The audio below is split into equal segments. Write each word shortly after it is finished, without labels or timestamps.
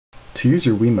To use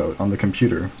your Wiimote on the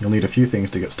computer, you'll need a few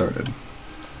things to get started.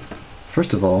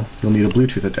 First of all, you'll need a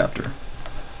Bluetooth adapter.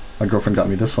 My girlfriend got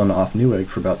me this one off Newegg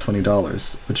for about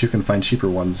 $20, but you can find cheaper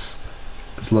ones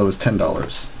as low as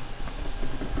 $10.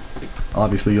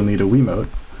 Obviously, you'll need a Wiimote.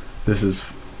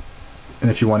 And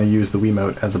if you want to use the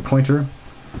Wiimote as a pointer,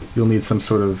 you'll need some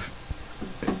sort of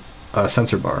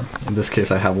sensor bar. In this case,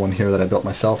 I have one here that I built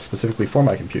myself specifically for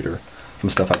my computer from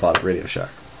stuff I bought at Radio Shack.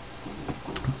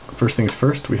 First things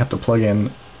first, we have to plug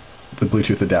in the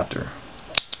Bluetooth adapter.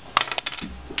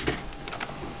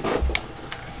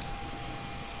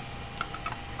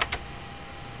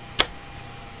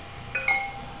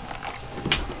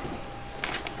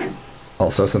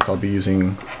 Also, since I'll be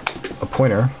using a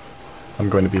pointer, I'm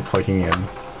going to be plugging in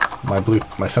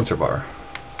my sensor bar.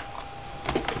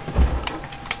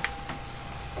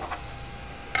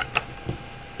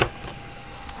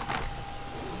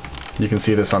 You can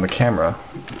see this on the camera.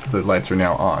 The lights are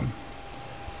now on.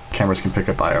 Cameras can pick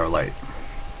up IR light.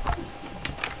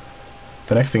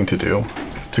 The next thing to do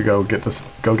is to go get the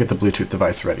Bluetooth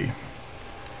device ready.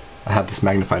 I have this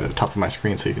magnified at the top of my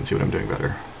screen so you can see what I'm doing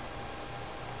better.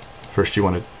 First, you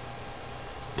want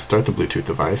to start the Bluetooth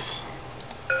device,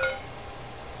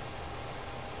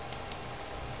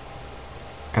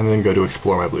 and then go to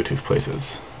Explore My Bluetooth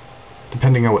Places.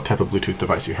 Depending on what type of Bluetooth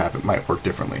device you have, it might work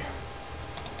differently.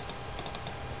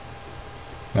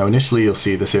 Now initially you'll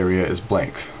see this area is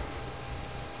blank.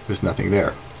 There's nothing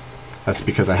there. That's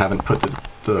because I haven't put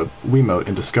the Wiimote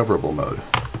in discoverable mode.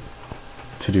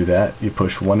 To do that, you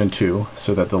push 1 and 2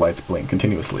 so that the lights blink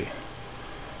continuously.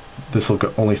 This will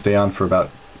only stay on for about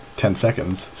 10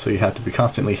 seconds, so you have to be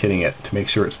constantly hitting it to make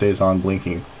sure it stays on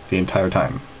blinking the entire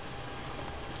time.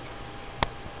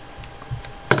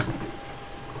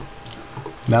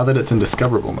 Now that it's in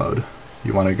discoverable mode,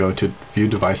 you want to go to View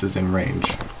Devices in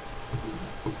Range.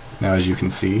 Now as you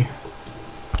can see,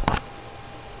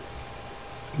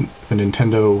 the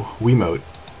Nintendo Wiimote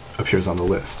appears on the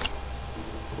list.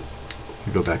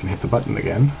 You go back and hit the button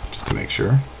again, just to make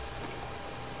sure.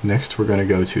 Next we're going to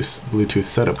go to Bluetooth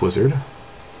Setup Wizard.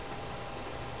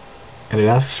 And it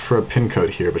asks for a pin code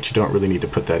here, but you don't really need to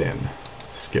put that in.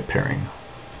 Skip pairing.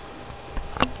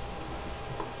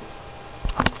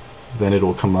 Then it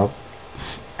will come up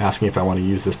asking if I want to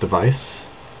use this device.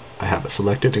 I have it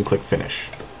selected and click Finish.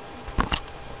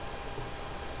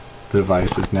 The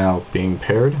device is now being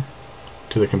paired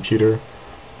to the computer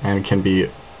and can be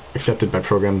accepted by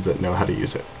programs that know how to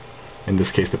use it. In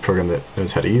this case, the program that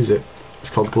knows how to use it is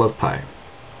called GlovePie.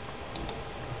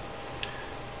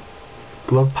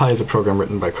 GlovePie is a program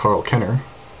written by Carl Kenner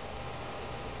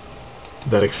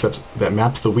that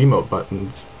maps the Wiimote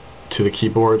buttons to the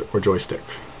keyboard or joystick.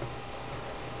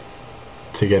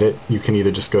 To get it, you can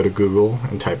either just go to Google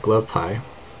and type GlovePie,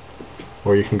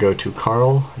 or you can go to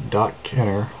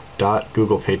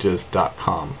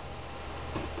carl.kenner.googlepages.com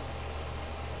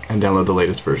and download the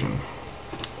latest version.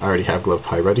 I already have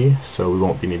GlovePie ready, so we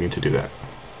won't be needing to do that.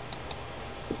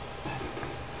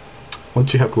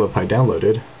 Once you have GlovePie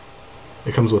downloaded,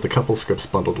 it comes with a couple scripts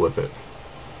bundled with it.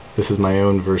 This is my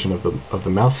own version of the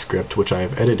mouse script, which I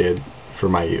have edited for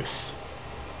my use.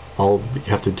 All you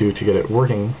have to do to get it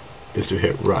working is to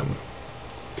hit Run.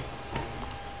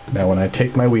 Now when I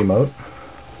take my Wiimote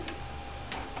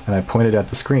and I point it at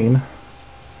the screen,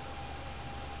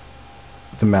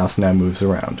 the mouse now moves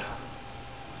around.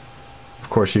 Of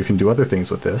course, you can do other things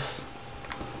with this,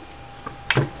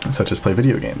 such as play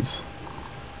video games.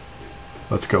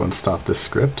 Let's go and stop this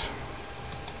script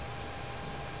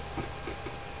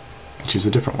and choose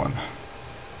a different one.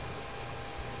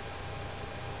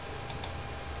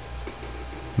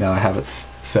 Now I have it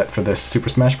set for this Super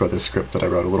Smash Bros. Script that I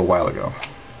wrote a little while ago.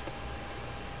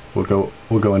 We'll go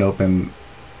and open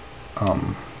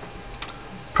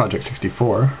Project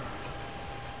 64.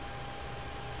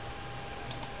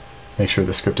 Make sure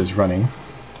the script is running.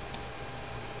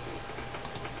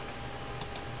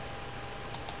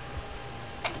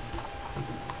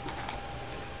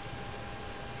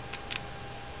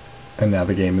 And now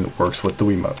the game works with the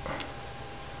Wiimote.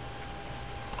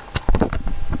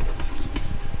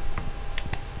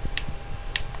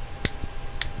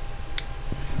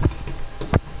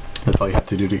 That's all you have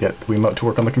to do to get the Wiimote to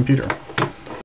work on the computer.